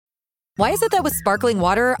Why is it that with sparkling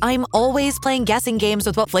water, I'm always playing guessing games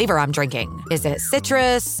with what flavor I'm drinking? Is it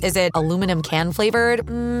citrus? Is it aluminum can flavored?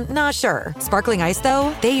 Not sure. Sparkling ice,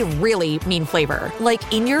 though, they really mean flavor.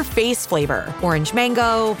 Like in-your-face flavor. Orange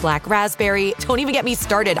mango, black raspberry. Don't even get me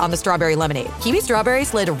started on the strawberry lemonade. Kiwi strawberry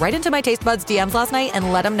slid right into my taste buds DMs last night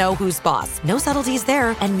and let them know who's boss. No subtleties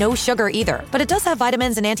there, and no sugar either. But it does have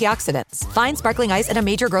vitamins and antioxidants. Find sparkling ice at a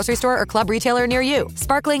major grocery store or club retailer near you.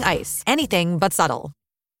 Sparkling ice. Anything but subtle.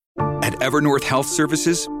 At Evernorth Health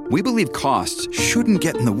Services, we believe costs shouldn't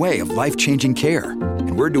get in the way of life-changing care,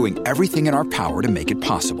 and we're doing everything in our power to make it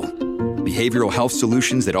possible. Behavioral health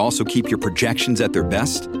solutions that also keep your projections at their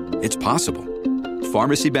best? It's possible.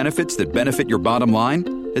 Pharmacy benefits that benefit your bottom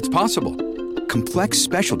line? It's possible. Complex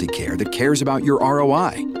specialty care that cares about your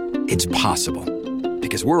ROI? It's possible.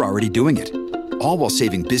 Because we're already doing it. All while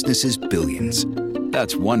saving businesses billions.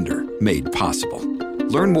 That's Wonder made possible.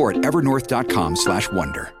 Learn more at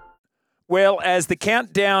evernorth.com/wonder. Well, as the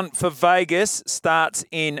countdown for Vegas starts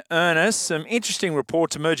in earnest, some interesting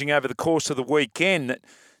reports emerging over the course of the weekend that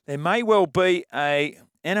there may well be a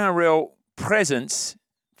NRL presence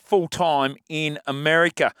full-time in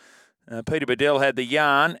America. Peter Bedell had the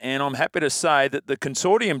yarn, and I'm happy to say that the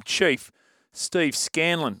consortium chief, Steve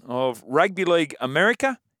Scanlan of Rugby League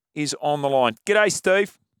America, is on the line. G'day,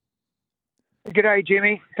 Steve. G'day,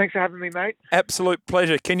 Jimmy. Thanks for having me, mate. Absolute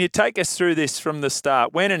pleasure. Can you take us through this from the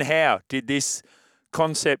start? When and how did this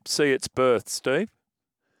concept see its birth, Steve?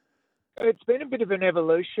 It's been a bit of an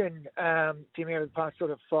evolution, Jimmy, over the past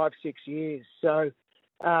sort of 5-6 years. So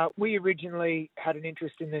we originally had an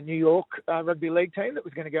interest in the New York rugby league team that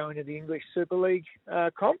was going to go into the English Super League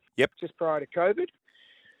comp just prior to COVID.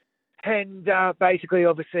 And basically,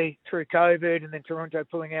 obviously, through COVID and then Toronto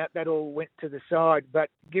pulling out, that all went to the side. But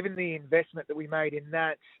given the investment that we made in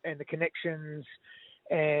that and the connections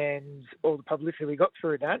and all the publicity we got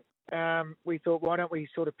through that, we thought, why don't we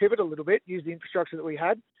sort of pivot a little bit, use the infrastructure that we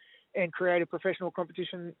had and create a professional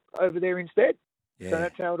competition over there instead. Yeah. So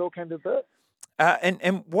that's how it all came to birth.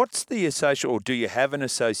 And what's the association, or do you have an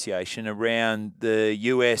association around the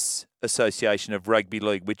US Association of Rugby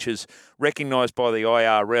League, which is recognised by the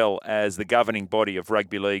IRL as the governing body of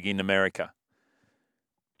rugby league in America?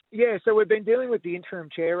 Yeah, so we've been dealing with the interim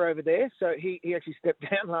chair over there. So he actually stepped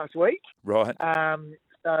down last week. Right.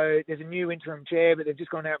 So there's a new interim chair, but they've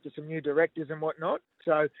just gone out for some new directors and whatnot.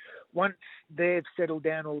 So once they've settled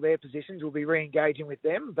down all their positions, we'll be re-engaging with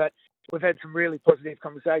them. But we've had some really positive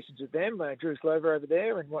conversations with them, Drew Slover over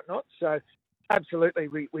there and whatnot. So absolutely,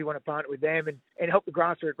 we want to partner with them and help the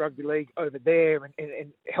grassroots rugby league over there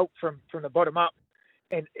and help from the bottom up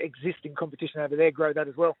and existing competition over there grow that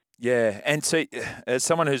as well. Yeah, and see, as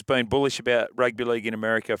someone who's been bullish about rugby league in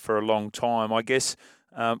America for a long time, I guess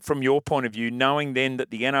from your point of view, knowing then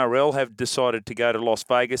that the NRL have decided to go to Las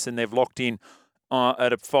Vegas and they've locked in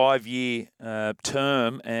at a 5-year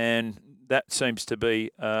term, and that seems to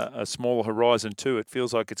be a smaller horizon too. It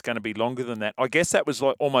feels like it's going to be longer than that. I guess that was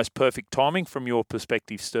like almost perfect timing from your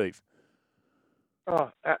perspective, Steve.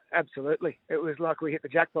 Oh, absolutely. It was like we hit the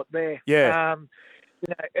jackpot there. Yeah.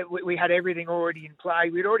 We had everything already in play.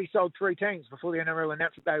 We'd already sold 3 teams before the NRL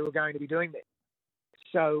announced that they were going to be doing this.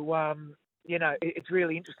 So, it's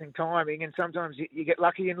really interesting timing, and sometimes you get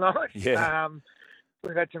lucky in life. Yeah.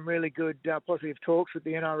 We've had some really good positive talks with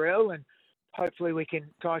the NRL, and hopefully we can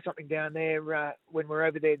tie something down there when we're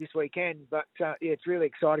over there this weekend. But, it's really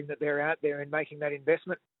exciting that they're out there and making that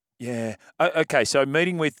investment. Yeah. Okay, so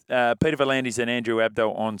meeting with Peter V'landys and Andrew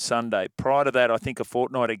Abdo on Sunday. Prior to that, I think a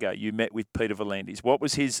fortnight ago, you met with Peter V'landys. What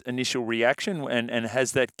was his initial reaction, and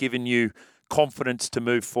has that given you confidence to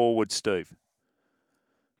move forward, Steve?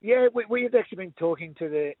 Yeah, we had actually been talking to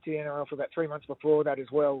the NRL for about 3 months before that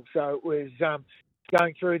as well. So it was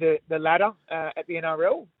going through the ladder at the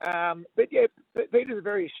NRL. But yeah, Peter's a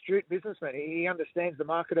very astute businessman. He understands the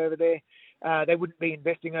market over there. They wouldn't be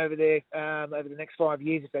investing over there over the next 5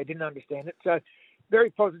 years if they didn't understand it. So very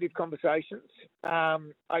positive conversations.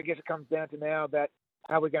 I guess it comes down to now about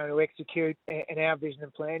how we're going to execute and our vision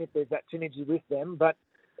and plan if there's that synergy with them. But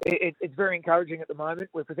it's very encouraging at the moment.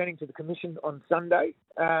 We're presenting to the Commission on Sunday.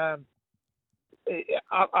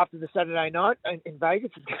 After the Saturday night in Vegas,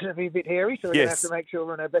 it's going to be a bit hairy, so we're going to have to make sure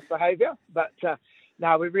we're on our best behaviour. But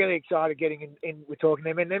no, we're really excited getting in. We're talking to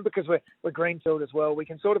them, and then because we're greenfield as well, we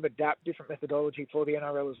can sort of adapt different methodology for the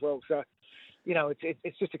NRL as well. So,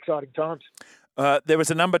 it's just exciting times. There was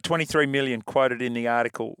a number 23 million quoted in the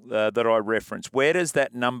article that I referenced. Where does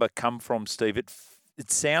that number come from, Steve? It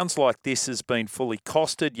sounds like this has been fully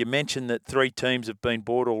costed. You mentioned that 3 teams have been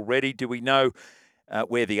bought already. Do we know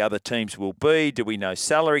where the other teams will be? Do we know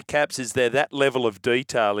salary caps? Is there that level of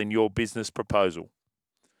detail in your business proposal?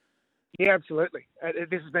 Yeah, absolutely.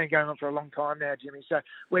 This has been going on for a long time now, Jimmy. So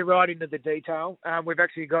we're right into the detail. We've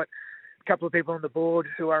actually got a couple of people on the board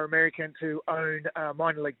who are Americans who own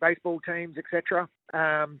minor league baseball teams, etc.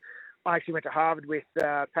 I actually went to Harvard with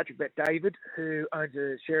Patrick Bet-David, who owns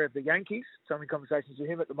a share of the Yankees. So I'm in conversations with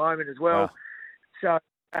him at the moment as well. Wow.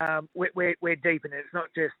 So we're deep in it. It's not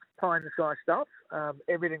just pie in the sky stuff.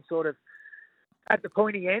 Everything's sort of at the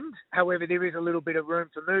pointy end. However, there is a little bit of room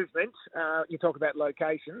for movement. You talk about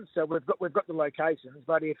locations. So we've got the locations,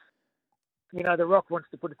 but if The Rock wants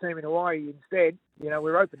to put a team in Hawaii instead,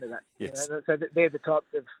 we're open to that. Yes. So they're the types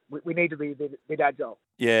of, we need to be a bit agile.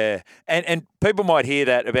 Yeah, and people might hear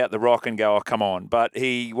that about The Rock and go, oh, come on. But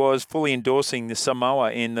he was fully endorsing the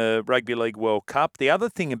Samoa in the Rugby League World Cup. The other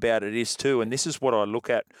thing about it is too, and this is what I look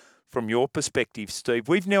at from your perspective, Steve,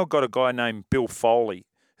 we've now got a guy named Bill Foley,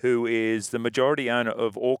 who is the majority owner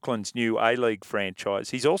of Auckland's new A-League franchise.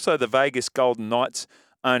 He's also the Vegas Golden Knights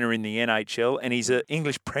owner in the NHL, and he's an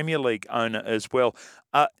English Premier League owner as well.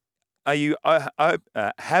 Are you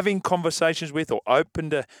having conversations with, or open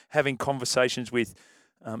to having conversations with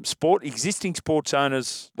existing sports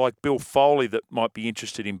owners like Bill Foley that might be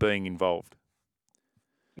interested in being involved?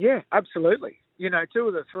 Yeah, absolutely. Two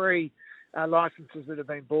of the three licenses that have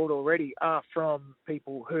been bought already are from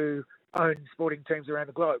people who own sporting teams around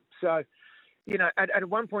the globe. So, at a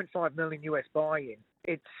 1.5 million US buy-in,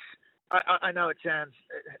 I know it sounds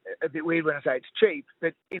a bit weird when I say it's cheap,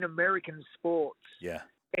 but in American sports,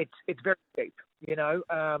 it's very cheap,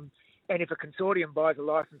 and if a consortium buys a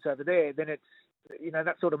license over there, then it's,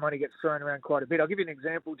 that sort of money gets thrown around quite a bit. I'll give you an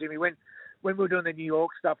example, Jimmy. When we were doing the New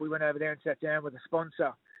York stuff, we went over there and sat down with a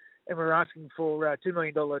sponsor, and we were asking for $2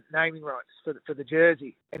 million naming rights for the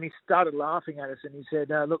jersey. And he started laughing at us, and he said,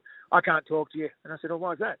 look, I can't talk to you. And I said, oh,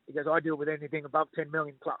 why is that? He goes, I deal with anything above 10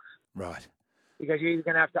 million plus. Right. He goes, you're either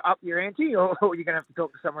going to have to up your ante or you're going to have to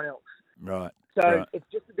talk to someone else. Right. So It's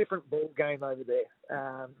just a different ball game over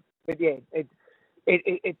there. But yeah,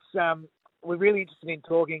 it's we're really interested in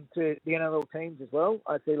talking to the NRL teams as well.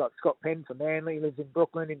 I see like Scott Penn from Manly, lives in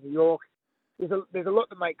Brooklyn, in New York. There's a lot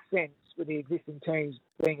that makes sense with the existing teams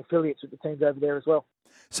being affiliates with the teams over there as well.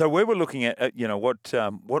 So we were looking at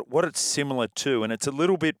what it's similar to, and it's a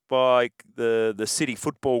little bit like the City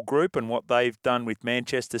Football Group and what they've done with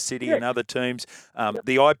Manchester City and other teams.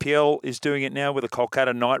 The IPL is doing it now with the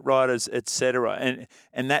Kolkata Knight Riders, etc.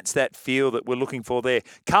 And that's that feel that we're looking for there.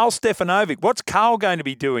 Carl Stefanovic, what's Carl going to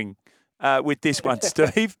be doing with this one,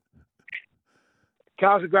 Steve?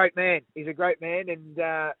 Carl's a great man. He's a great man,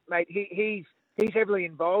 and mate, he's heavily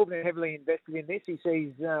involved and heavily invested in this. He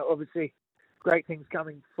sees obviously great things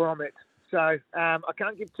coming from it. So I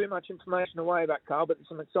can't give too much information away about Carl, but there's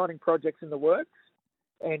some exciting projects in the works,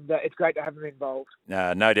 and it's great to have him involved.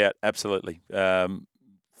 No doubt, absolutely. Firm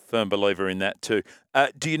believer in that too.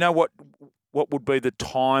 Do you know what would be the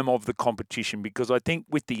time of the competition? Because I think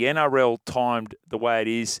with the NRL timed the way it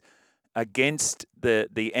is against the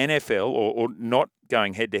NFL, or not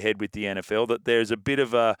going head-to-head with the NFL, that there's a bit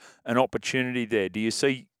of an opportunity there. Do you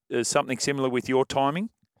see something similar with your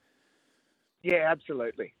timing? Yeah,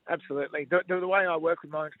 absolutely. Absolutely. The way I work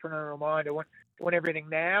with my entrepreneurial mind, I want everything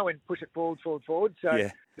now and push it forward. So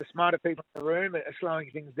the smarter people in the room are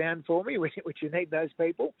slowing things down for me, which you need those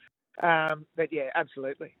people. But yeah,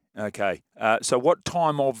 absolutely. Okay. So what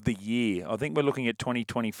time of the year? I think we're looking at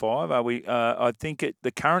 2025. Are we? I think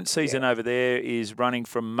the current season over there is running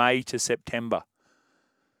from May to September.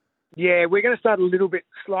 Yeah, we're going to start a little bit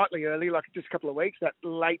slightly early, like just a couple of weeks, that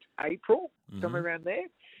late April, somewhere around there.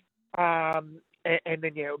 And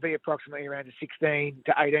then, it'll be approximately around a 16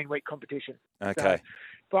 to 18-week competition. Okay. So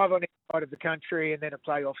 5 on each side of the country and then a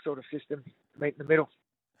playoff sort of system, meet in the middle.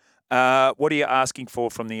 What are you asking for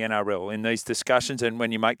from the NRL in these discussions and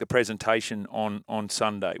when you make the presentation on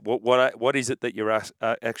Sunday? What is it that you're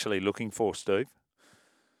actually looking for, Steve?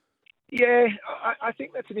 Yeah, I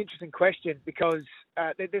think that's an interesting question because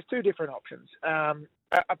there's two different options.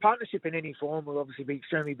 A partnership in any form will obviously be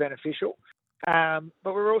extremely beneficial, but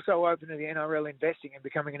we're also open to the NRL investing and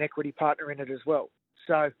becoming an equity partner in it as well.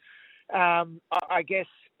 So I guess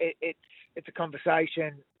it's a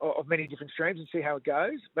conversation of many different streams and see how it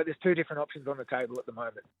goes, but there's two different options on the table at the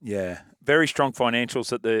moment. Yeah, very strong financials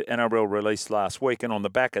that the NRL released last week, and on the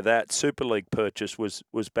back of that, Super League purchase was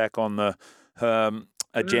back on the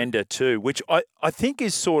agenda too, which I think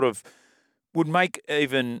is sort of would make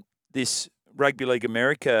even this Rugby League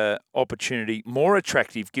America opportunity more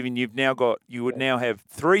attractive, given you would now have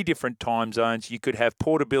 3 different time zones. You could have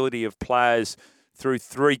portability of players through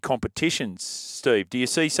 3 competitions. Steve, do you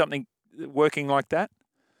see something working like that?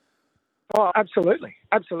 Oh, absolutely,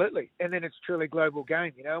 absolutely. And then it's truly global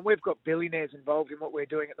game, and we've got billionaires involved in what we're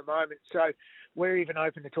doing at the moment. So we're even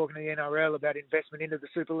open to talking to the NRL about investment into the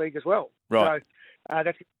Super League as well. Right. So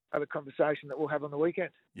that's another conversation that we'll have on the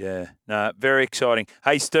weekend. Yeah, no, very exciting.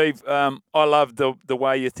 Hey, Steve, I love the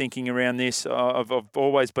way you're thinking around this. I've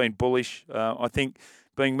always been bullish. I think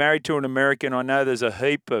being married to an American, I know there's a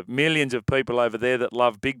heap of millions of people over there that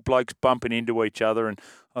love big blokes bumping into each other, and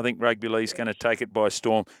I think rugby league's going to take it by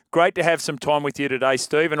storm. Great to have some time with you today,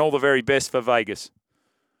 Steve, and all the very best for Vegas.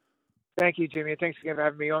 Thank you, Jimmy. Thanks again for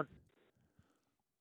having me on.